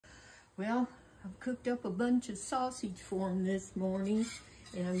Well, I've cooked up a bunch of sausage for him this morning,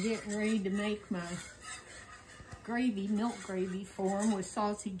 and I'm getting ready to make my gravy, milk gravy for him with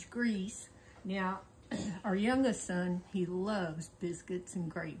sausage grease. Now, our youngest son, he loves biscuits and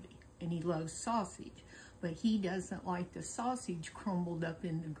gravy, and he loves sausage, but he doesn't like the sausage crumbled up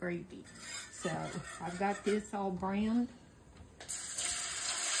in the gravy. So I've got this all browned.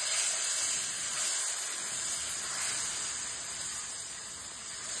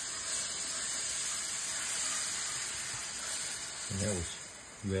 And that was,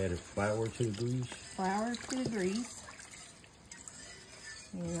 you added flour to the grease? Flour to the grease.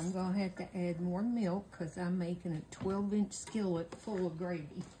 And I'm going to have to add more milk because I'm making a 12-inch skillet full of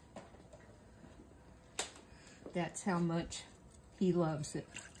gravy. That's how much he loves it.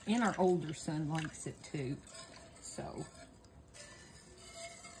 And our older son likes it too. So.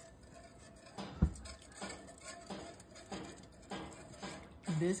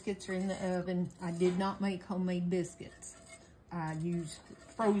 The biscuits are in the oven. I did not make homemade biscuits. I used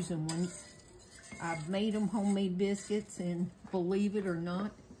frozen ones. I've made them homemade biscuits, and believe it or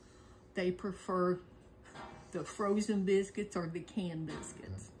not, they prefer the frozen biscuits or the canned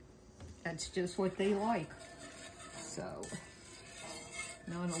biscuits. That's just what they like. So,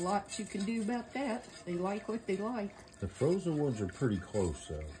 not a lot you can do about that. They like what they like. The frozen ones are pretty close,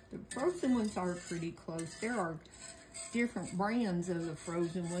 though. The frozen ones are pretty close. There are different brands of the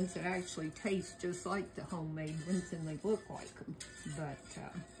frozen ones that actually taste just like the homemade ones, and they look like them. But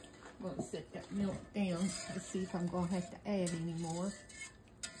I'm going to set that milk down to see if I'm going to have to add any more.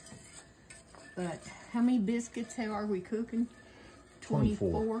 But how many biscuits are we cooking?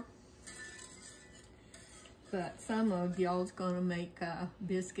 24. But some of y'all's going to make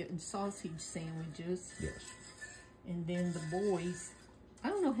biscuit and sausage sandwiches. Yes. And then the boys, I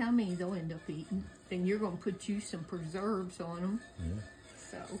don't know how many they'll end up eating. Then you're going to put you some preserves on them. Yeah.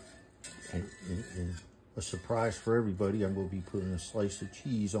 So. And a surprise for everybody, I'm going to be putting a slice of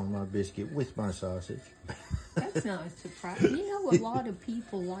cheese on my biscuit with my sausage. That's not a surprise. You know, a lot of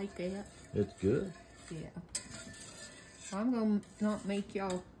people like that. It's good. Yeah. I'm going to not make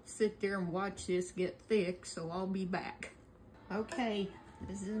y'all sit there and watch this get thick, so I'll be back. Okay,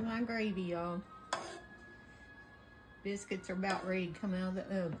 this is my gravy, y'all. Biscuits are about ready to come out of the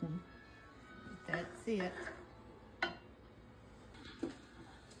oven. That's it.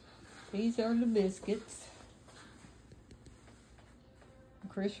 These are the biscuits.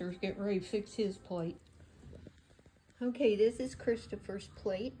 Christopher's getting ready to fix his plate. Okay, this is Christopher's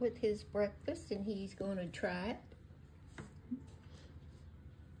plate with his breakfast, and he's going to try it.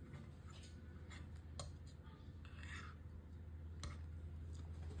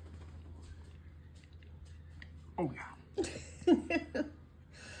 Oh, yeah.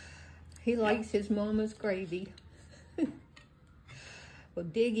 He likes his mama's gravy. Well,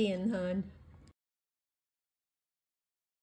 dig in, hon.